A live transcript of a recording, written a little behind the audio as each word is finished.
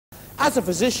As a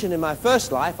physician in my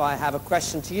first life, I have a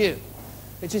question to you,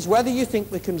 which is whether you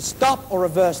think we can stop or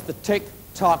reverse the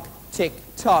tick-tock,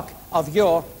 tick-tock of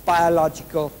your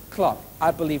biological clock.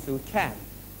 I believe we can.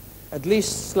 At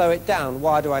least slow it down.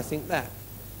 Why do I think that?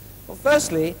 Well,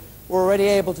 firstly, we're already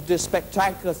able to do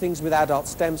spectacular things with adult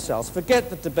stem cells. Forget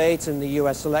the debate in the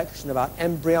US election about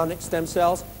embryonic stem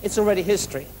cells. It's already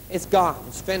history. It's gone.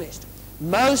 It's finished.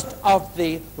 Most of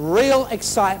the real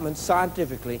excitement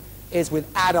scientifically is with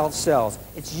adult cells.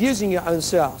 It's using your own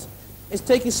cells. It's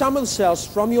taking some of the cells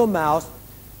from your mouth,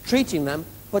 treating them,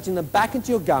 putting them back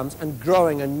into your gums, and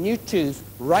growing a new tooth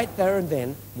right there and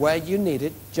then where you need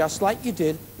it, just like you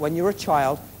did when you were a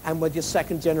child and with your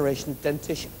second generation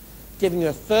dentition, giving you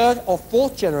a third or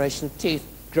fourth generation of teeth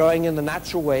growing in the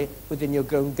natural way within your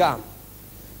own gum.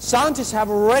 Scientists have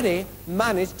already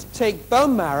managed to take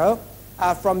bone marrow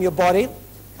from your body,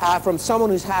 from someone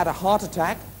who's had a heart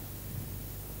attack.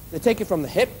 They take it from the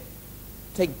hip,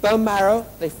 take bone marrow,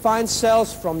 they find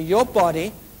cells from your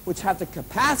body which have the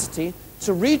capacity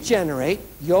to regenerate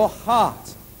your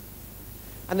heart.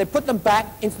 And they put them back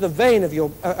into the vein of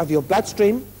your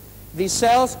bloodstream. These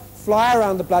cells fly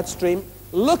around the bloodstream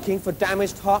looking for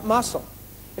damaged heart muscle.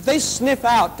 If they sniff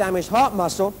out damaged heart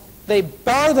muscle, they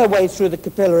burrow their way through the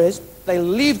capillaries, they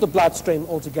leave the bloodstream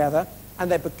altogether, and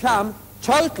they become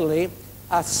totally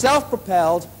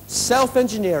self-propelled,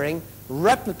 self-engineering,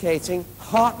 replicating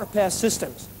heart repair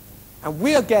systems. And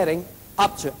we are getting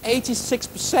up to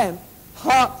 86%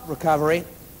 heart recovery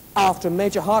after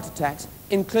major heart attacks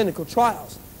in clinical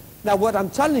trials. Now, what I'm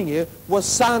telling you was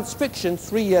science fiction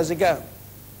 3 years ago.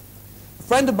 A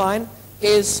friend of mine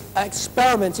is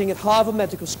experimenting at Harvard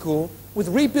Medical School with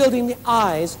rebuilding the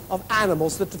eyes of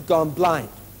animals that have gone blind.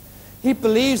 He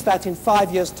believes that in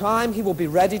 5 years' time he will be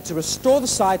ready to restore the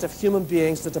sight of human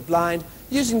beings that are blind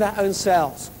using their own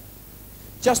cells,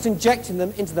 just injecting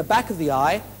them into the back of the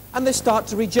eye, and they start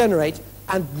to regenerate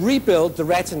and rebuild the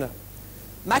retina.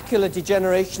 Macular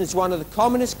degeneration is one of the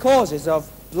commonest causes of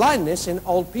blindness in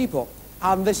old people,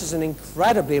 and this is an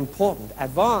incredibly important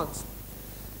advance.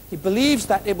 He believes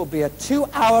that it will be a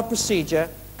 2-hour procedure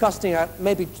costing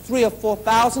maybe $3,000 or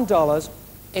 $4,000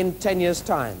 in 10 years'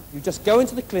 time. You just go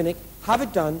into the clinic, have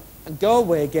it done, and go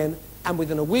away again, and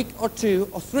within a week or 2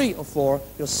 or 3 or 4,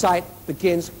 your sight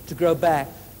begins to grow back.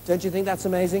 Don't you think that's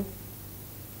amazing?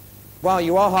 Well,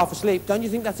 you are half asleep. Don't you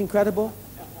think that's incredible?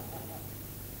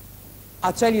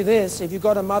 I'll tell you this, if you've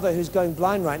got a mother who's going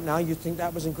blind right now, you'd think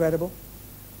that was incredible.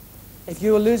 If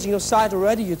you were losing your sight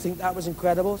already, you'd think that was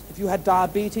incredible. If you had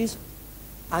diabetes,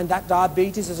 and that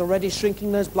diabetes is already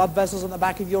shrinking those blood vessels at the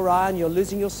back of your eye, and you're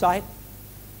losing your sight,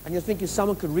 and you're thinking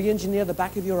someone could re-engineer the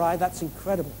back of your eye, that's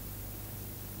incredible.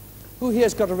 Who here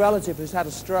has got a relative who's had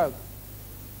a stroke?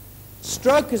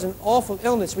 Stroke is an awful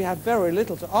illness we have very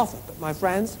little to offer, but my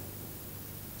friends,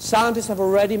 scientists have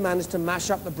already managed to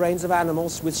mash up the brains of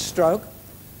animals with stroke,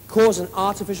 cause an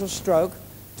artificial stroke,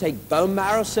 take bone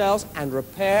marrow cells and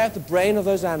repair the brain of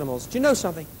those animals. Do you know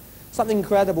something? Something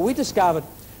incredible. We discovered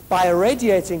by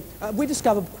irradiating, we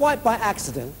discovered quite by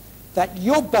accident that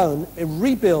your bone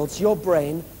rebuilds your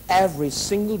brain every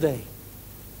single day.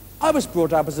 I was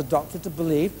brought up as a doctor to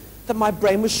believe that my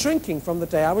brain was shrinking from the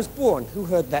day I was born. Who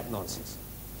heard that nonsense?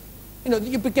 You know,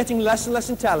 you'd be getting less and less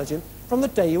intelligent from the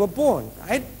day you were born,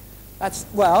 right? That's,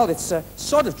 well, it's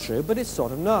sort of true, but it's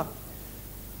sort of not.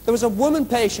 There was a woman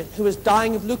patient who was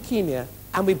dying of leukemia,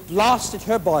 and we blasted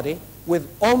her body with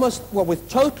with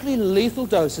totally lethal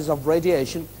doses of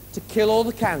radiation to kill all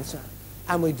the cancer.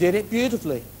 And we did it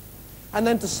beautifully. And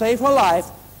then to save her life,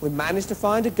 we managed to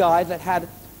find a guy that had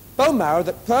bone marrow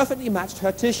that perfectly matched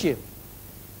her tissue.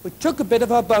 We took a bit of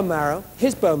her bone marrow,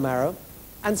 his bone marrow,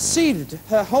 and seeded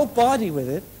her whole body with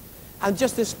it, and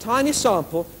just this tiny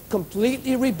sample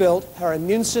completely rebuilt her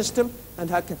immune system and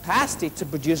her capacity to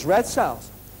produce red cells.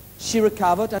 She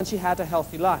recovered and she had a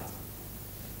healthy life.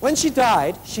 When she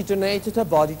died, she donated her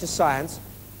body to science,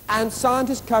 and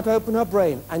scientists cut open her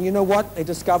brain, and you know what? They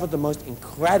discovered the most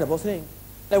incredible thing.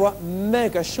 They were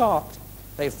mega shocked.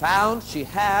 They found she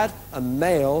had a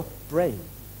male brain.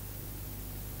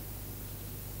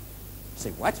 Say,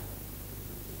 what?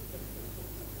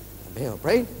 A male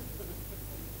brain?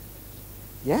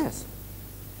 Yes.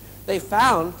 They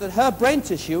found that her brain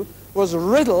tissue was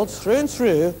riddled through and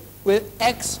through with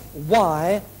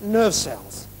XY nerve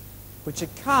cells, which had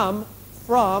come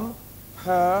from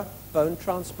her bone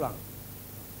transplant.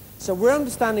 So we're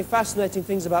understanding fascinating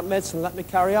things about medicine. Let me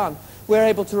carry on. We're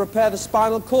able to repair the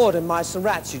spinal cord in mice and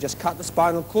rats. You just cut the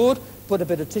spinal cord, put a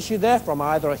bit of tissue there from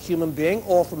either a human being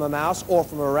or from a mouse or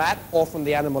from a rat or from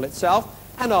the animal itself,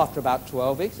 and after about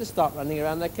 12 weeks they start running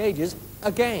around their cages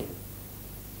again.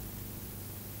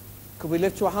 Could we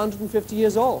live to 150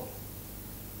 years old?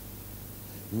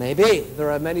 Maybe.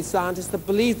 There are many scientists that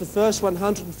believe the first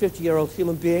 150-year-old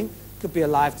human being could be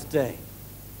alive today.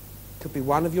 Could be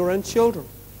one of your own children.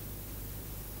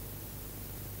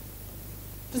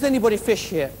 Does anybody fish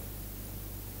here?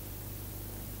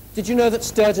 Did you know that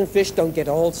sturgeon fish don't get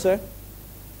old, sir?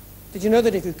 Did you know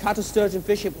that if you cut a sturgeon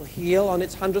fish, it will heal on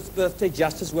its 100th birthday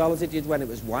just as well as it did when it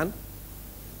was 1?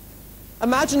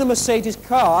 Imagine a Mercedes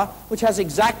car which has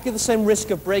exactly the same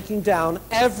risk of breaking down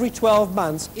every 12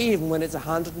 months, even when it's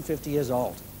 150 years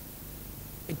old.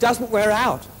 It doesn't wear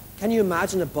out. Can you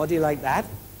imagine a body like that?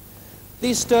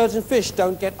 These sturgeon fish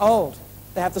don't get old.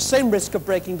 They have the same risk of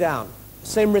breaking down, the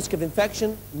same risk of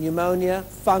infection, pneumonia,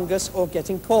 fungus, or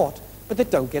getting caught. But they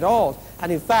don't get old.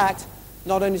 And in fact,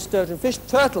 not only sturgeon fish,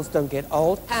 turtles don't get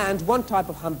old, and one type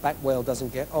of humpback whale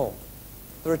doesn't get old.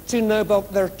 There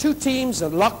are two teams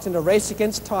locked in a race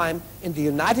against time in the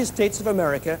United States of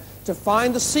America to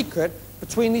find the secret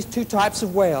between these two types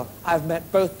of whale. I've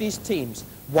met both these teams.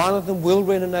 One of them will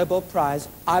win a Nobel Prize,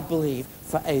 I believe,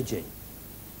 for aging.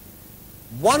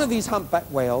 One of these humpback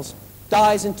whales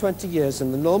dies in 20 years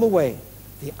in the normal way.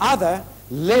 The other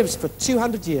lives for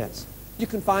 200 years. You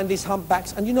can find these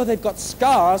humpbacks, and you know they've got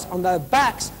scars on their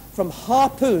backs from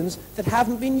harpoons that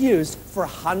haven't been used for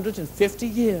 150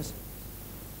 years.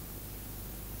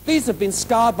 These have been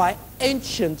scarred by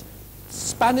ancient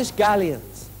Spanish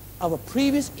galleons of a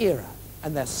previous era,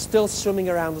 and they're still swimming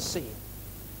around the sea.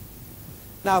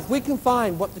 Now, if we can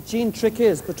find what the gene trick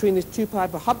is between these two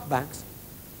types of humpbacks,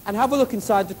 and have a look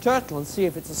inside the turtle and see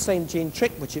if it's the same gene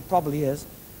trick, which it probably is,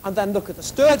 and then look at the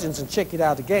sturgeons and check it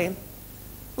out again,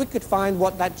 we could find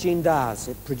what that gene does.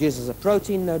 It produces a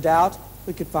protein, no doubt.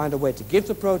 We could find a way to give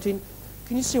the protein.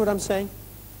 Can you see what I'm saying?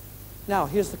 Now,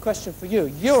 here's the question for you.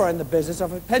 You're in the business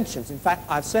of pensions. In fact,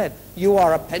 I've said you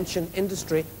are a pension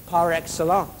industry par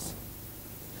excellence.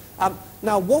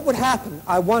 Now, what would happen,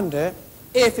 I wonder,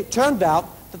 if it turned out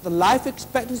that the life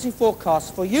expectancy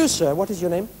forecast for you, sir, what is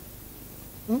your name?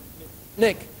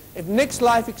 Nick. If Nick's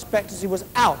life expectancy was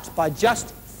out by just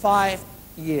 5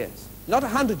 years, not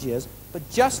 100 years, but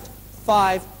just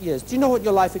 5 years. Do you know what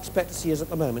your life expectancy is at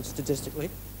the moment,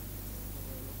 statistically?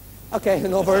 Okay,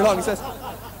 not very long. He says,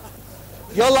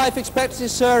 your life expectancy,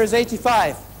 sir, is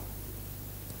 85.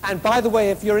 And by the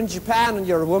way, if you're in Japan and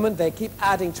you're a woman, they keep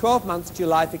adding 12 months to your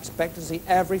life expectancy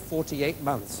every 48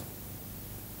 months.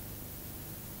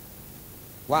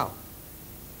 Wow.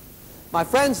 My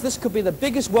friends, this could be the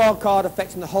biggest wild card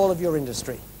affecting the whole of your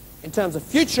industry in terms of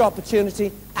future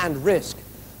opportunity and risk.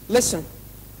 Listen,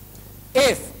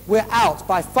 if we're out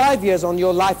by 5 years on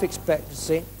your life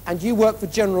expectancy and you work for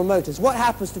General Motors, what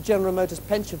happens to General Motors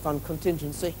pension fund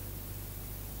contingency?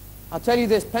 I'll tell you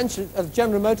this,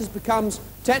 General Motors becomes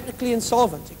technically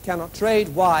insolvent. It cannot trade.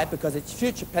 Why? Because its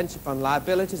future pension fund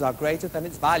liabilities are greater than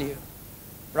its value.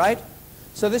 Right?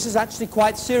 So this is actually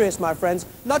quite serious, my friends,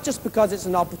 not just because it's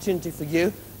an opportunity for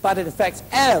you, but it affects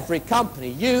every company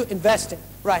you invest in.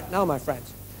 Right, now, my friends,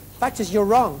 the fact is you're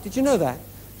wrong. Did you know that?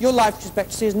 Your life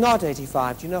expectancy is not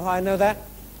 85. Do you know how I know that?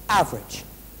 Average.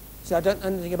 So I don't know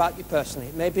anything about you personally.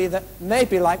 It may be that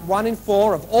maybe like 1 in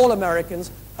 4 of all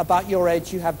Americans about your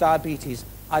age you have diabetes.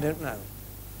 I don't know.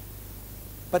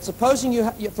 But supposing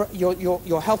your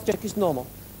health check is normal,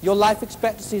 your life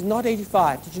expectancy is not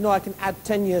 85. Did you know I can add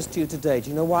 10 years to you today? Do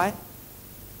you know why?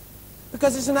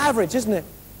 Because it's an average, isn't it?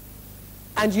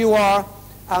 And you are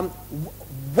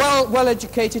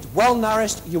well-educated,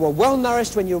 well-nourished. You were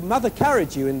well-nourished when your mother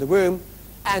carried you in the womb,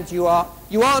 and you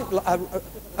aren't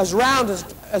as round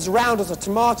as a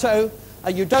tomato.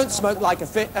 You don't smoke like a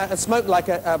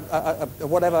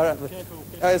whatever. Careful.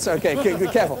 It's okay. Be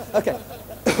careful. Okay.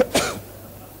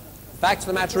 Fact of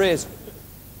the matter is,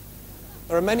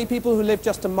 there are many people who live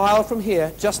just a mile from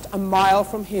here,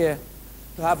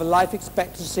 who have a life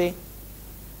expectancy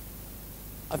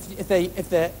of,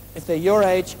 if they're your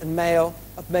age and male,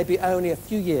 of maybe only a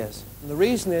few years. And the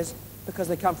reason is because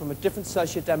they come from a different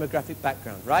socio-demographic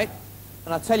background, right?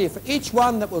 And I'll tell you, for each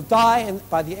one that will die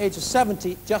by the age of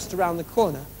 70, just around the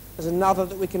corner, there's another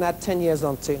that we can add 10 years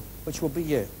onto, which will be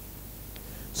you.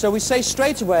 So we say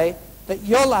straight away that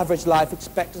your average life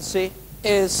expectancy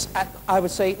is, at, I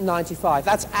would say, 95.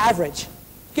 That's average,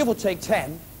 give or take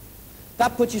 10.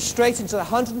 That puts you straight into the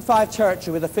 105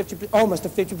 territory with almost a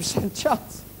 50%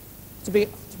 chance to be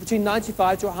between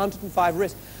 95 to 105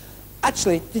 risk.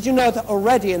 Actually, did you know that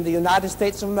already in the United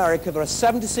States of America there are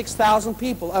 76,000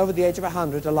 people over the age of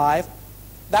 100 alive?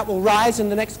 That will rise in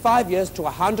the next 5 years to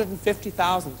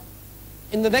 150,000.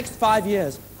 In the next 5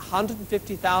 years,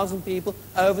 150,000 people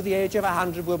over the age of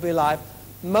 100 will be alive.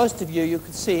 Most of you, you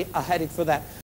can see, are headed for that.